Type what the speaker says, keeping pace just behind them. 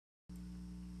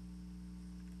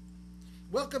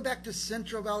Welcome back to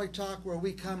Central Valley Talk, where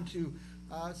we come to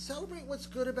celebrate what's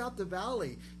good about the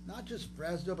Valley. Not just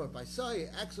Fresno, but Visalia,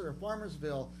 Exeter,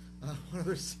 Farmersville, what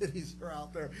other cities are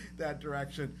out there that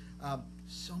direction.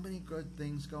 So many good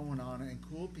things going on and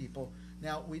cool people.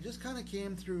 Now, we just kind of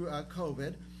came through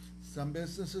COVID. Some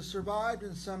businesses survived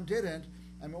and some didn't.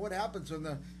 I mean, what happens when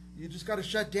you just got to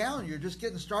shut down? You're just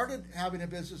getting started having a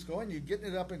business going. You're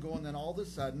getting it up and going, then all of a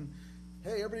sudden,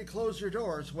 hey, everybody close your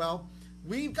doors. Well,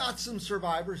 we've got some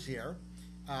survivors here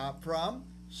from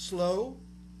Soul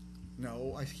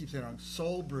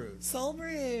Brewed. Soul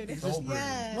Brewed.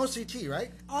 Yes. Mostly tea,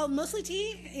 right? Oh, mostly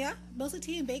tea, yeah. Mostly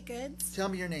tea and baked goods. Tell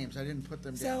me your names. I didn't put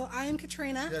them down. So I'm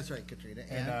Katrina. That's right, Katrina.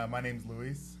 And my name's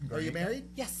Luis. Are you married?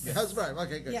 Yes. That's right.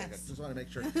 Okay, good, yes. good. Just want to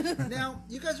make sure. Now,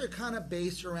 you guys are kind of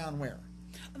based around where?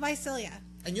 Visalia.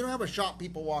 And you don't have a shop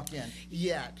people walk in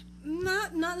yet.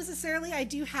 Not necessarily. I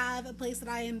do have a place that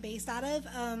I am based out of,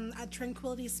 at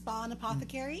Tranquility Spa and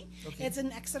Apothecary. Okay. It's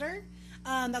in Exeter.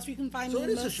 That's where you can find me. So it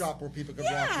is a shop where people can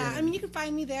walk in. Yeah, I mean, you can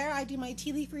find me there. I do my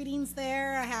tea leaf readings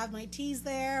there. I have my teas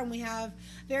there, and we have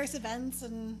various events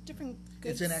and different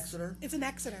goods. It's in Exeter? It's in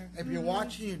Exeter. If you're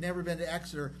watching, you've never been to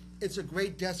Exeter, it's a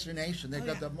great destination. They've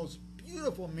got the most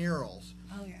beautiful murals.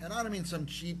 Oh, yeah. And I don't mean some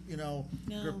cheap,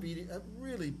 graffiti,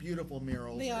 really beautiful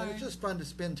murals. They are. And it's just fun to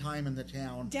spend time in the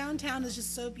town. Downtown is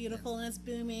just so beautiful, and it's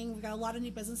booming. We've got a lot of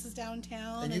new businesses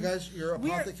downtown. And you guys, your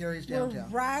apothecary's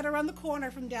downtown. We're right around the corner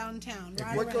from downtown.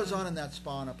 What goes on in that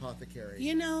spa and apothecary?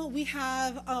 You know, we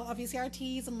have, obviously, our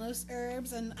teas and most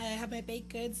herbs, and I have my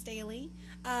baked goods daily.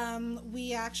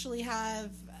 We actually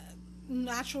have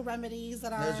natural remedies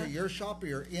that are... Now, is it your shop or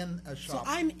you're in a shop?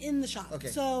 So I'm in the shop. Okay.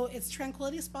 So it's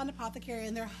Tranquility Spa and Apothecary,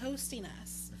 and they're hosting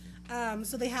us.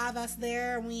 So they have us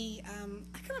there, and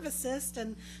I kind of assist,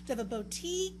 and they have a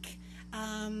boutique.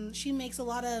 She makes a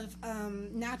lot of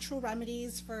natural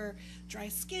remedies for dry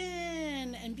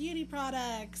skin and beauty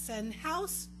products and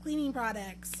house cleaning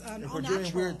products. If all we're natural.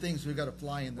 doing weird things, we've got a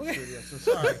fly in the studio, so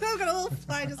sorry. We've got a little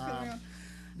fly just going around.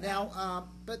 Now,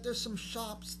 but there's some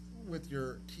shops with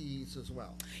your teas as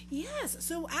well. Yes.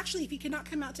 So actually, if you cannot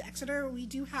come out to Exeter, we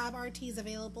do have our teas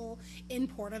available in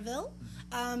Porterville.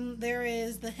 There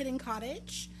is the Hidden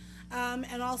Cottage,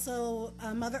 and also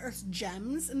Mother Earth's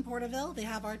Gems in Porterville. They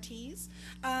have our teas.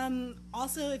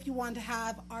 Also, if you want to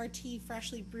have our tea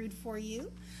freshly brewed for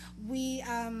you, we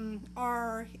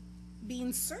are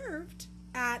being served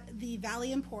at the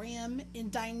Valley Emporium in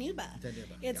Dinuba.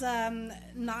 It's a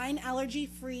 9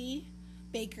 allergy-free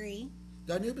bakery.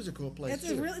 Dinuba's a cool place,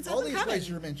 too. It's all these places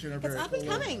you mentioned are very cool. It's up and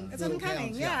coming. It's up and coming,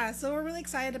 towns, yeah. So we're really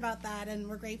excited about that, and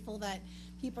we're grateful that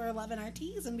people are loving our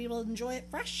teas and be able to enjoy it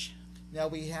fresh. Now,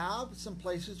 we have some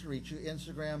places to reach you,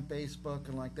 Instagram, Facebook,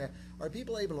 and like that. Are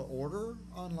people able to order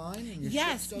online? And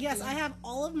Yes. I have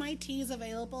all of my teas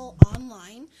available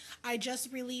online. I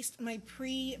just released my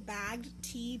pre-bagged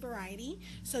tea variety,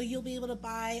 so you'll be able to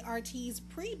buy our teas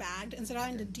pre-bagged instead of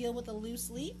having to deal with a loose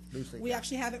leaf. We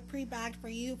actually have it pre-bagged for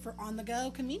you for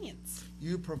on-the-go convenience.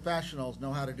 You professionals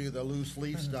know how to do the loose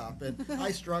leaf stuff, and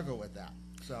I struggle with that.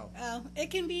 So it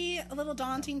can be a little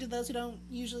daunting to those who don't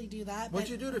usually do that. Once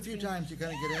you do it a few times, you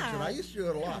kind of get into it. I used to do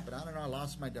it a lot, but I don't know, I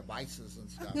lost my devices and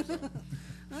stuff. So.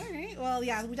 All right. Well,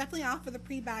 yeah, we definitely offer the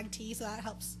pre-bagged tea, so that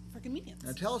helps for convenience.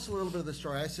 Now, tell us a little bit of the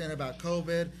story. I said about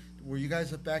COVID. Were you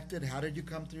guys affected? How did you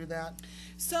come through that?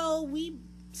 So we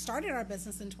started our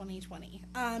business in 2020.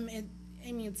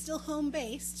 It's still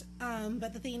home-based,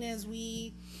 but the thing is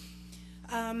we...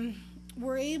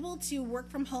 we're able to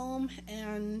work from home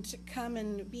and come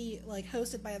and be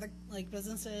hosted by other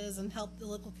businesses and help the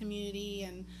local community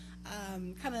and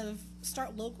kind of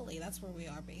start locally. That's where we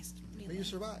are based. But you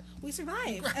survived. We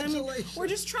survived. Congratulations. We're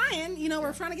just trying.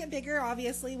 We're trying to get bigger.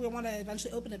 Obviously, we want to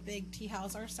eventually open a big tea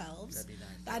house ourselves. That'd be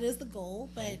nice. That is the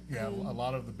goal. But a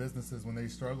lot of the businesses when they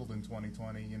struggled in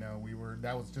 2020,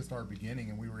 that was just our beginning,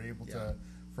 and we were able to.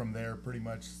 From there, pretty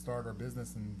much start our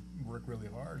business and work really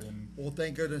hard. And well,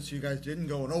 thank goodness you guys didn't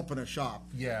go and open a shop.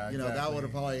 Yeah, exactly. That would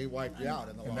have probably wiped you out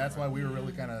in the long run. And that's why we were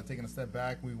really kind of taking a step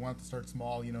back. We wanted to start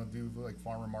small, do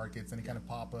farmer markets, any kind of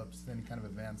pop-ups, any kind of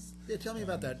events. Yeah, tell me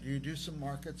about that. Do you do some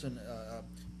markets and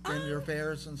vendor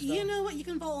fairs and stuff? You know what? You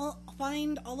can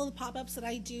find all of the pop-ups that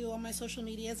I do on my social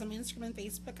medias, on my Instagram and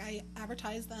Facebook. I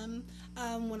advertise them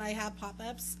when I have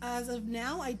pop-ups. As of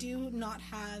now, I do not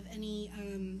have any...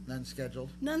 None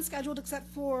scheduled? None scheduled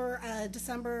except for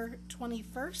December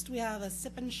 21st. We have a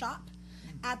sip and shop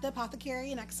at the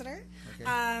Apothecary in Exeter.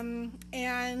 Okay.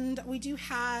 And we do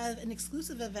have an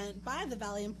exclusive event by the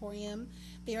Valley Emporium.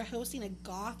 They are hosting a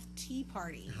goth tea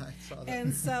party. I saw that.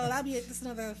 And so that'll be just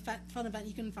another fun event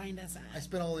you can find us at. I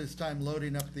spent all this time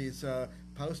loading up these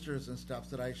posters and stuff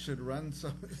that I should run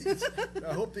some of these.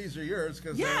 I hope these are yours.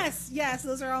 Yes,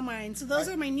 those are all mine. So those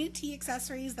are my new tea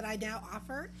accessories that I now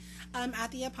offer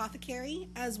at the apothecary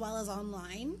as well as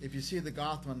online. If you see the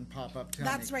goth one pop up, tell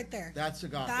That's me. right there. That's the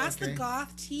goth. That's okay. the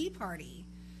goth tea party.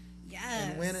 Yes.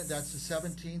 And when that's the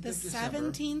 17th of December.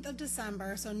 The 17th of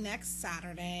December, so next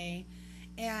Saturday.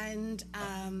 And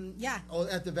yeah. Oh,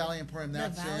 at the Valley Emporium.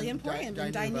 That's the Valley Emporium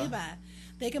in Dinuba.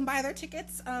 They can buy their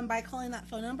tickets by calling that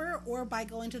phone number or by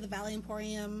going to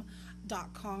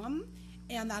thevalleyemporium.com,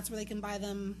 and that's where they can buy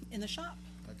them in the shop.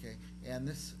 Okay, and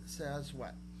this says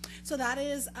what? So that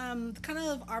is kind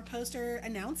of our poster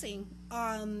announcing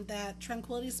that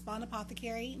Tranquility Spa and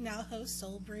Apothecary now hosts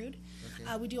Soul Brewed.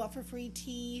 Okay. We do offer free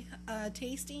tea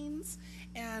tastings,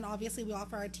 and obviously we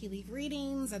offer our tea leaf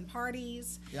readings and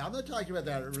parties. Yeah, I'm going to talk about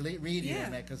that reading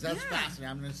in it because that's fascinating.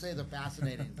 I'm going to say the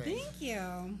fascinating things. Thank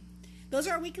you. Those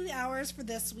are our weekly hours for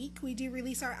this week. We do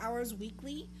release our hours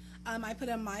weekly. I put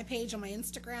on my page on my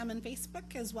Instagram and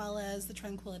Facebook as well as the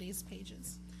Tranquilities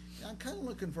pages. I'm kind of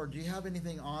looking for, do you have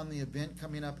anything on the event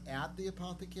coming up at the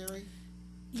apothecary?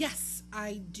 Yes,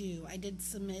 I do. I did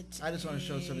submit. I just want to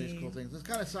show some of these cool things. It's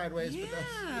kind of sideways, but that's.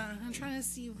 Yeah, I'm trying to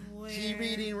see where. Tea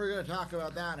reading, we're going to talk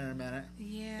about that in a minute.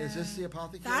 Yeah. Is this the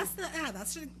apothecary?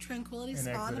 That's the Tranquility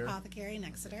Spa and Apothecary in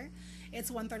Exeter. It's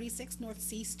 136 North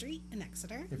C Street in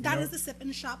Exeter. That is the Sip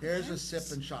and Shop. Here's a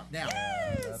Sip and Shop. Now,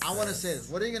 yes. I want to say this.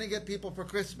 What are you going to get people for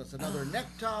Christmas? Another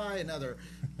necktie, another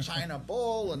china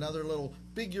bowl, another little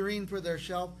figurine for their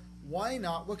shelf? Why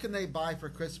not? What can they buy for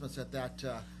Christmas at that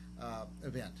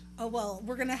event? Oh, well,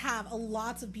 we're going to have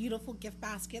lots of beautiful gift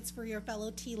baskets for your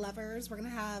fellow tea lovers. We're going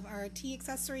to have our tea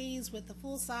accessories with the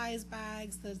full-size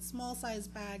bags, the small-size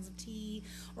bags of tea.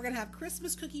 We're going to have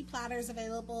Christmas cookie platters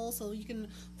available so you can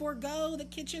forego the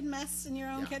kitchen mess in your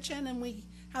own kitchen, and we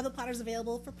have the platters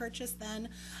available for purchase then.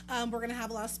 We're going to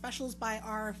have a lot of specials by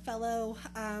our fellow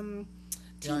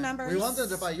team members. We want them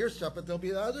to buy your stuff, but there'll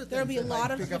be other things. There'll be a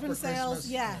lot of different sales.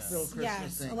 Christmas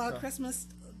Yes, things, a lot of Christmas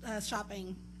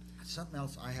shopping. Something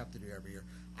else I have to do every year.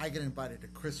 I get invited to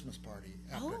Christmas party.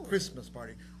 After Oh. a Christmas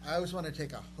party, I always want to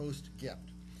take a host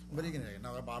gift. What are you going to take?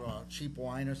 Another bottle of cheap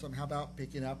wine or something? How about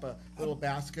picking up a little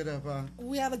basket of...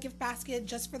 We have a gift basket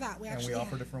just for that. We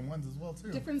offer different ones as well,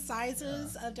 too. Different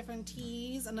sizes of different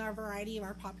teas and a variety of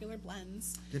our popular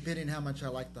blends. Depending how much I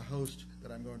like the host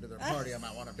that I'm going to their party, I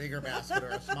might want a bigger basket or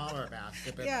a smaller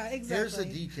basket. But yeah, exactly. Here's the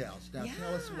details. Now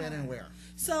tell us when and where.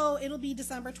 So it'll be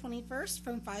December 21st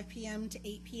from 5 p.m. to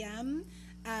 8 p.m.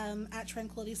 At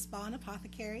Tranquility Spa and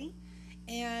Apothecary.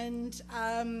 And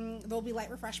there'll be light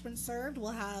refreshments served.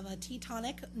 We'll have a tea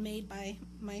tonic made by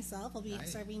myself. I'll be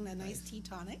serving a nice tea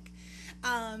tonic.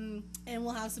 And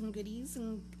we'll have some goodies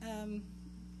and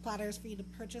platters for you to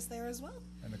purchase there as well.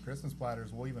 And the Christmas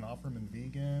platters, we'll even offer them in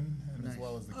vegan and as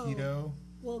well as the keto.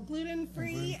 Well,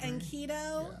 gluten-free and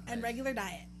keto and regular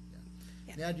diet.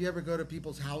 Now, do you ever go to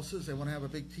people's houses? They want to have a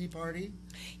big tea party?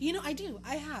 You know, I do.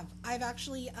 I have. I've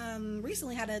actually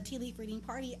recently had a tea leaf reading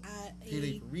party at a... Tea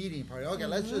leaf reading party. Okay,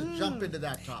 let's just jump into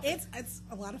that topic. It's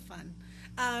a lot of fun.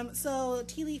 So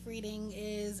tea leaf reading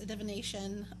is a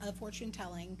divination of fortune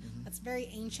telling that's very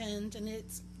ancient, and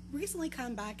it's recently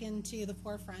come back into the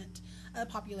forefront of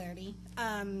popularity.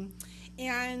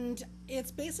 And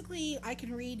it's basically, I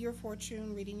can read your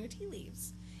fortune reading your tea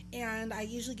leaves. And I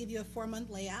usually give you a 4-month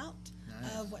layout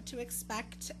of what to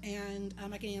expect, and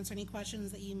I can answer any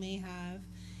questions that you may have.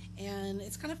 And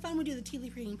it's kind of fun when we do the tea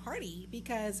leaf reading party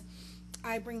because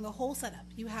I bring the whole setup.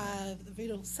 You have the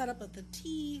video setup of the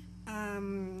tea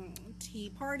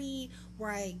party where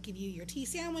I give you your tea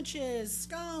sandwiches,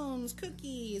 scones,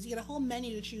 cookies. You get a whole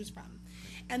menu to choose from.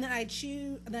 And then I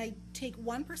take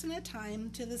one person at a time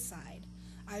to the side.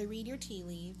 I read your tea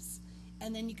leaves.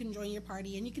 And then you can join your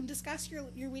party, and you can discuss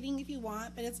your reading if you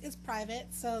want, but it's private,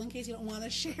 so in case you don't want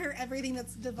to share everything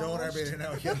that's divulged. Don't want everybody to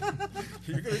know.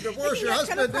 You're going to divorce your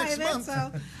husband next month.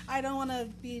 So I don't want to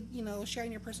be, sharing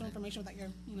your personal information without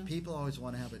your, People always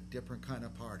want to have a different kind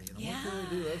of party. What can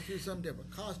we do? Let's do something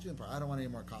different. Costume party. I don't want any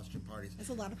more costume parties. It's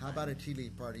a lot of fun. How about a tea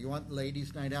leaf party? You want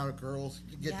ladies' night out, or girls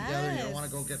get together? You don't want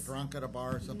to go get drunk at a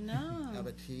bar or something? No. Have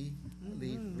a tea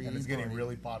leaf reading And it's getting party.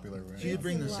 really popular. Right? So you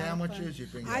bring the sandwiches, you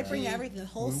bring the I bring tea, everything, the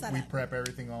whole setup. We prep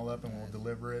everything all up, and we'll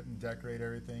deliver it and decorate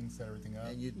everything, set everything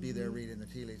up. and you'd be there reading the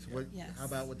tea leaves. Yes. How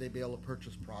about would they be able to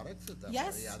purchase products at that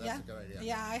Yes, party? Yeah, that's a good idea.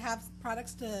 Yeah, I have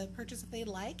products to purchase if they'd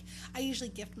like. I usually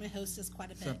gift my hostess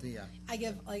quite a bit. Something, yeah. I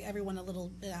give everyone a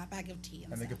little bag of tea.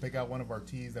 And they can pick out one of our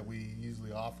teas that we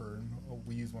usually offer, and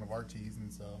we use one of our teas,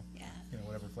 and so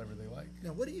whatever flavor they like.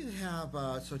 Now, what do you have?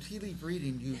 So tea leaf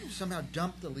reading, you somehow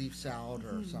dump the leaves out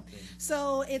or something?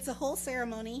 So it's a whole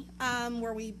ceremony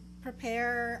where we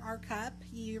prepare our cup.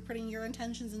 You're putting your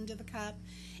intentions into the cup.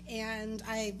 And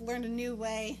I've learned a new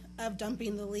way of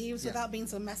dumping the leaves without being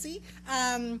so messy.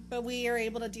 But we are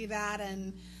able to do that,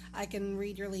 and I can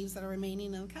read your leaves that are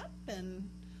remaining in the cup and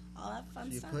all that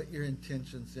fun stuff. You put your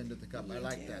intentions into the cup. I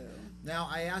like do. that. Now,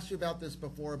 I asked you about this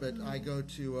before, but I go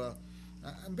to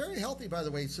I'm very healthy, by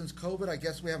the way. Since COVID, I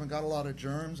guess we haven't got a lot of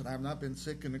germs, and I've not been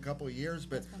sick in a couple of years,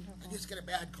 but I just get a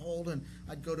bad cold, and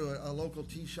I'd go to a local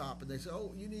tea shop, and they say,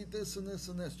 oh, you need this and this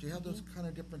and this. Do you have those kind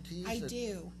of different teas? I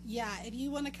do. Yeah, if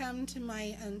you want to come to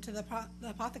my to the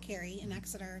apothecary in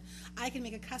Exeter, I can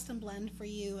make a custom blend for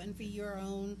you and for your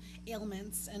own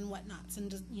ailments and whatnots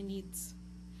and your needs.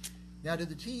 Now, did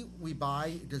the tea we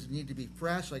buy, does it need to be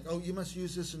fresh? Like, oh, you must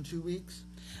use this in 2 weeks?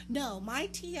 No, my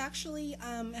tea actually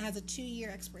has a 2-year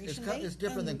expiration date. It's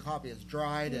different than coffee. It's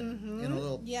dried and in a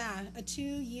little... Yeah, a 2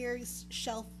 years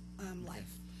shelf life.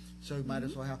 So you might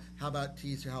as well have... How about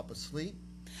teas to help us sleep?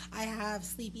 I have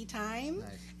Sleepy Time. Nice.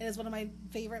 It is one of my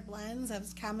favorite blends. I have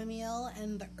chamomile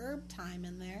and the herb thyme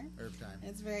in there. Herb thyme.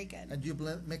 It's very good. And do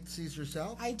you mix these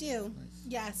yourself? I do. Nice.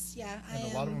 Yes, yeah.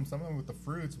 And a lot of them, some of them with the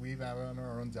fruits, we have on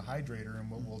our own dehydrator, and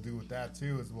what we'll do with that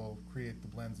too is we'll create the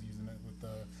blends using it with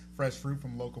the fresh fruit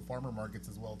from local farmer markets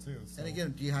as well too. So. And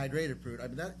again, dehydrated fruit. I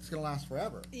mean, that's going to last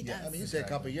forever. It does. I mean, you say a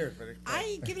couple of years, but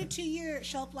I give it a 2-year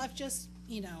shelf life just,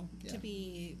 to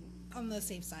be on the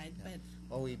safe side. But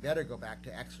well, we better go back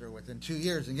to Exeter within 2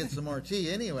 years and get some more tea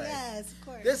anyway. yes, of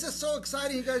course. This is so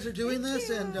exciting. You guys are doing Thank this,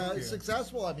 you. and it's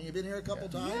successful. I mean, you've been here a couple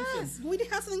times. Yes, we do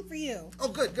have something for you. Oh,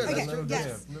 good. Okay. That's Little Yes.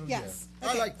 gift, little Yes.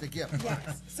 gift. I like the gift.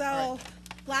 Yes. So All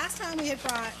last time we had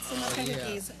brought some of the yeah.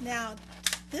 cookies. Now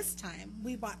this time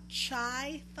we bought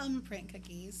chai thumbprint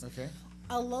cookies. Okay.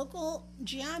 A local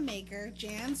jam maker,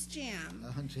 Jan's Jam,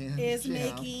 Jan's is Jam.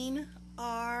 making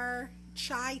our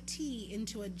chai tea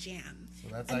into a jam. So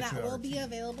that's And actually that will our be tea.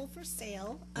 available for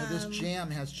sale. Now, this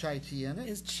jam has chai tea in it.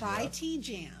 Is chai Yes. tea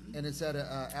jam. And is that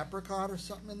a apricot or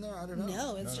something in there? I don't know.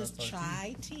 No, it's No, just that's our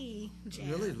chai tea jam.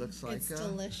 really looks like, it's fruit.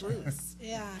 delicious.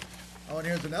 Yeah. Oh, and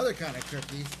here's another kind of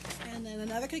cookie. And then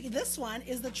another cookie. This one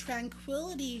is the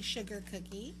Tranquility Sugar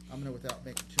Cookie. I'm going to, without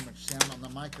making too much sound on the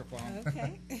microphone.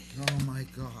 Okay. Oh, my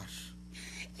gosh.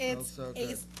 It's so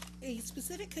good. a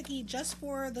specific cookie just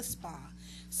for the spa.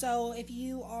 So if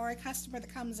you are a customer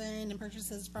that comes in and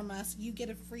purchases from us, you get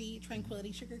a free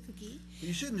Tranquility Sugar Cookie.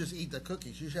 You shouldn't just eat the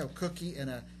cookies. You should have a cookie and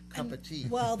a cup of tea.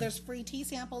 Well, there's free tea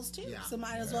samples too, Yeah. so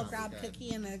might as well grab a Okay.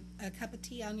 cookie and a cup of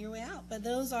tea on your way out. But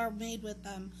those are made with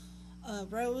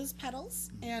rose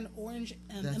petals and orange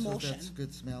That's emulsion. what that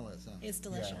good smell is, huh? It's Yeah,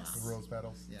 delicious. the rose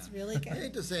petals. Yeah. It's really I good.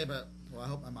 hate to say, but well, I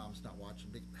hope my mom's not watching.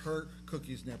 But her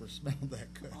cookies never smelled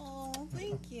that good. Oh,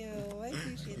 thank you. I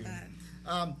appreciate that.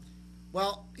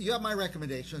 Well, you have my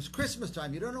recommendation. It's Christmas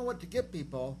time. You don't know what to get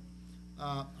people,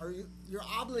 or you're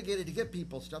obligated to get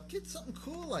people stuff. Get something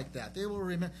cool like that. They will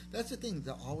remember. That's the thing.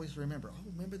 They'll always remember. Oh,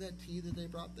 remember that tea that they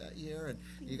brought that year? And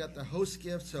you got the host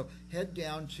gift. So head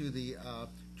down to the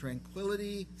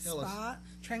Tranquility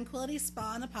Tranquility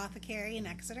Spa and Apothecary in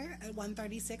Exeter at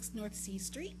 136 North C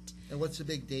Street. And what's the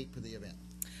big date for the event?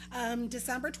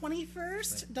 December 21st.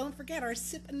 Right. Don't forget our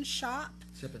Sip and Shop.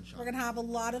 Sip and Shop. We're going to have a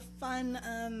lot of fun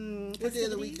What day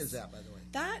of the week is that, by the way?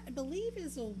 That, I believe,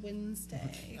 is a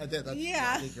Wednesday. I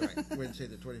yeah. think you're right. Wednesday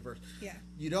the 21st. Yeah.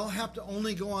 You don't have to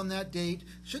only go on that date.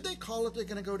 Should they call if they're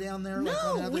going to go down there? No, like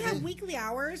on another we have day? weekly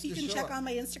hours. You Just can show check up. on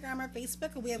my Instagram or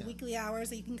Facebook, and we have weekly hours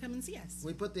that you can come and see us.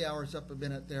 We put the hours up a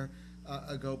minute there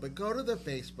ago, but go to the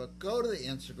Facebook, go to the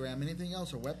Instagram. Anything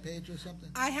else, or webpage or something?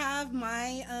 I have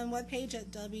my webpage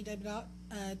at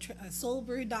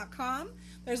soulbrewed.com.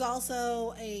 There's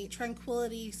also a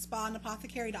Tranquility Spa and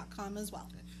Apothecary.com as well.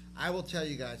 I will tell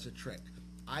you guys a trick.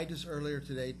 I just earlier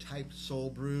today typed Soul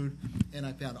Brewed, and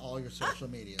I found all your social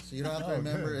media. So you don't have to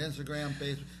remember good. Instagram,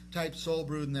 Facebook. Type Soul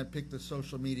Brewed and then pick the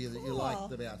social media that you Cool. like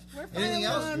the best. We're Anything finally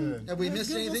else? on Have we the missed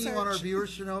Google anything you want our search.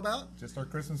 viewers to know about? Just our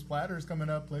Christmas platters coming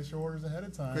up. Place your orders ahead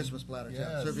of time. Christmas platters. Yeah.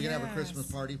 Yes. So if you're gonna have a Yes. Christmas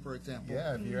party, for example.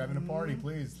 Yeah, if you're having a party,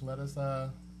 please let us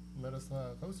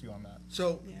host you on that.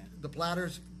 So Yeah. the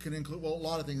platters can include a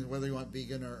lot of things, whether you want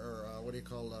vegan or what do you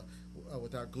call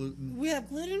without gluten. We have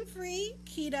gluten-free,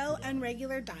 keto, and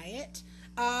regular diet.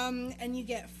 And you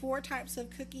get 4 types of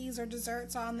cookies or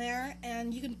desserts on there,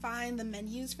 and you can find the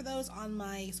menus for those on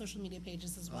my social media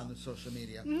pages as well. On the social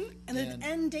media. And the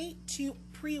end date to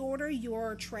pre-order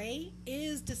your tray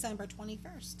is December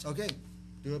 21st. Okay,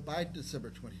 do it by December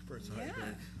 21st. All right, Yeah.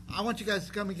 great. I want you guys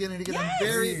to come again and again. Yes. I'm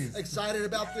very Please. excited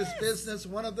about this business.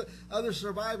 One of the other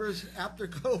survivors after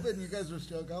COVID, and you guys are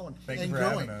still going Thank you and for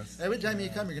growing. having us. Every time you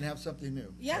come, you're going to have something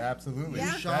new. Yeah. Absolutely.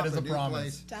 Yeah. New shop, That is a new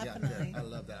promise. place. Yeah, Definitely. I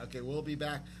love that. Okay, we'll be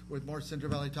back with more Central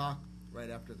Valley Talk right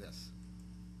after this.